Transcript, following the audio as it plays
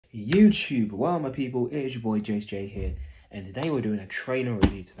YouTube. Well, my people, it is your boy Jace J here, and today we're doing a trainer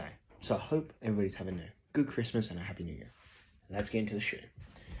review today. So I hope everybody's having a good Christmas and a happy New Year. Let's get into the shoe.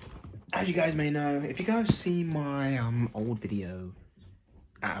 As you guys may know, if you guys see my old video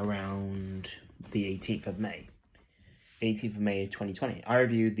at around the 18th of May 2020, I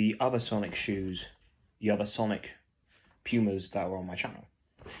reviewed the other Sonic shoes, the other Sonic Pumas that were on my channel.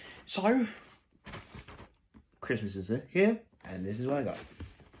 So Christmas is here, and this is what I got.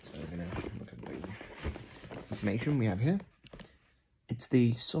 So we're gonna look at the information we have here. It's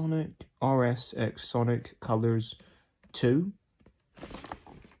the Sonic RS-x3sonic COLOUR 2.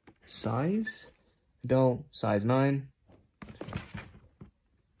 Size, adult, size 9.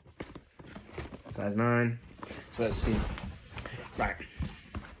 Size 9. So let's see. Right.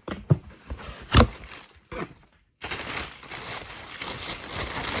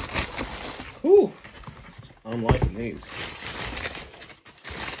 Ooh, I'm liking these.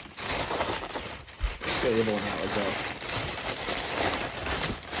 Let's get the other one out as well.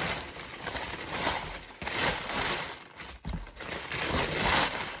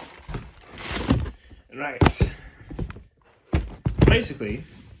 Right. Basically,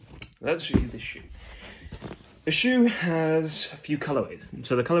 let's show you the shoe. The shoe has a few colorways.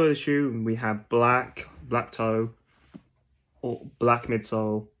 So the color of the shoe, we have black toe, or black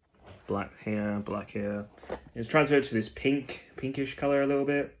midsole, black hair. It's transferred to this pinkish color a little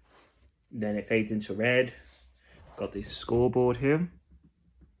bit. Then it fades into red. Got this scoreboard here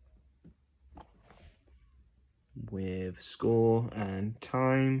with score and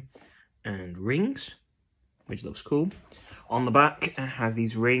time and rings, which looks cool. On the back, it has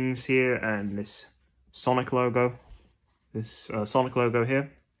these rings here and this Sonic logo. This Sonic logo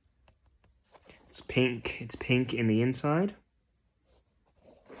here. It's pink. It's pink in the inside.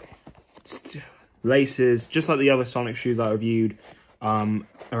 It's laces, just like the other Sonic shoes I reviewed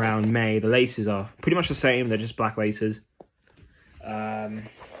around May. The laces are pretty much the same. They're just black laces. Let's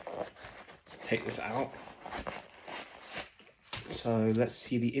take this out. So let's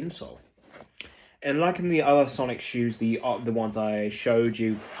see the insole. And like in the other Sonic shoes, the ones I showed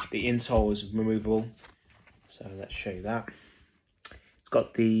you, the insole is removable. So let's show you that. It's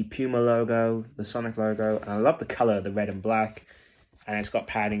got the Puma logo, the Sonic logo, and I love the color, the red and black. And it's got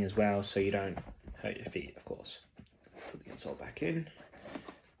padding as well, so you don't hurt your feet, of course. Put the insole back in.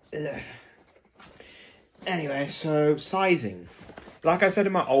 Ugh. Anyway, so sizing. Like I said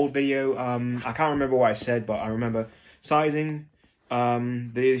in my old video, I can't remember what I said, but I remember sizing.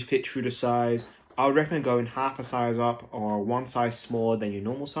 They fit true to size. I would recommend going half a size up or one size smaller than your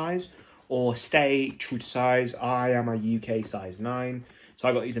normal size, or stay true to size. I am a UK size 9, so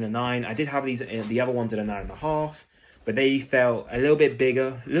I got these in a 9. I did have these in the other ones in a 9.5, but they felt a little bit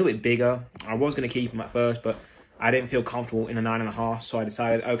bigger. I was going to keep them at first, but I didn't feel comfortable in a 9.5, so I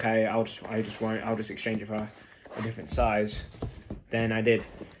decided, okay, I'll just exchange it for a different size. Then I did.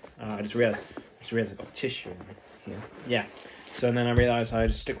 I just realized I got tissue in here. Yeah. So then I realized I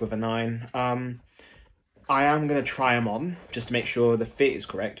just stick with a 9. I am going to try them on just to make sure the fit is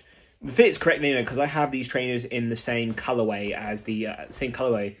correct. The fit is correct anyway because I have these trainers in the same colorway as the same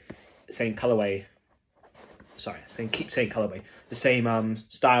colorway. The same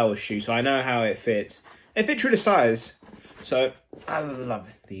style of shoe. So I know how it fits. It fit true to size. So I love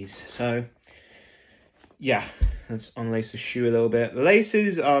these. So yeah, let's unlace the shoe a little bit. The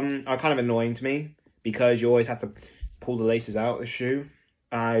laces are kind of annoying to me because you always have to pull the laces out of the shoe.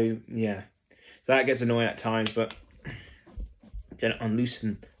 Yeah. So that gets annoying at times, but then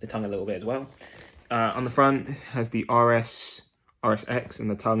unloosen the tongue a little bit as well. On the front, it has the RS-x, and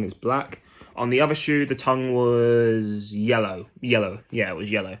the tongue is black. On the other shoe, the tongue was yellow. Yeah, it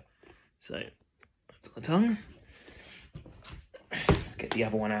was yellow. So that's the tongue. Let's get the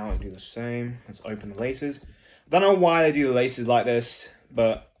other one out and do the same. Let's open the laces. I don't know why they do the laces like this,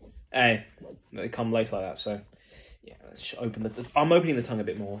 but hey, they come laced like that. So yeah, let's open the. I'm opening the tongue a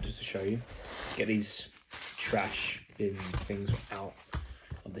bit more just to show you. Get these trash bin things out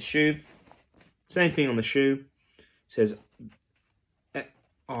of the shoe. Same thing on the shoe. It says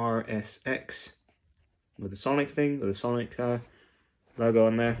RS-x with the Sonic thing, with the Sonic logo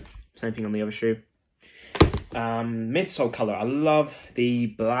on there. Same thing on the other shoe. Midsole color. I love the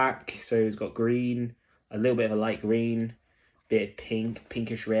black. So it's got green, a little bit of a light green, bit of pink,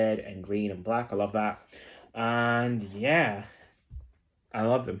 pinkish red, and green and black. I love that. And yeah, I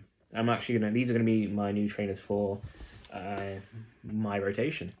love them. I'm actually these are gonna be my new trainers for my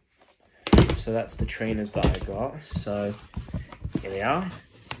rotation. So that's the trainers that I got. So here they are.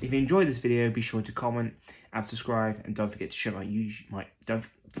 If you enjoyed this video, be sure to comment and subscribe, and don't forget to share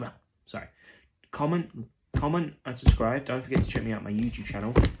comment, comment, and subscribe. Don't forget to check me out on my YouTube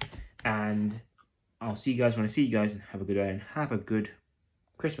channel. And I'll see you guys when I see you guys. And have a good day and have a good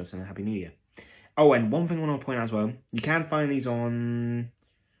Christmas and a Happy New Year. Oh, and one thing I want to point out as well. You can find these on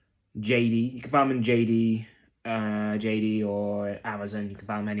JD. You can find them in JD or Amazon. You can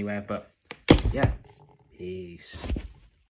find them anywhere. But yeah, peace.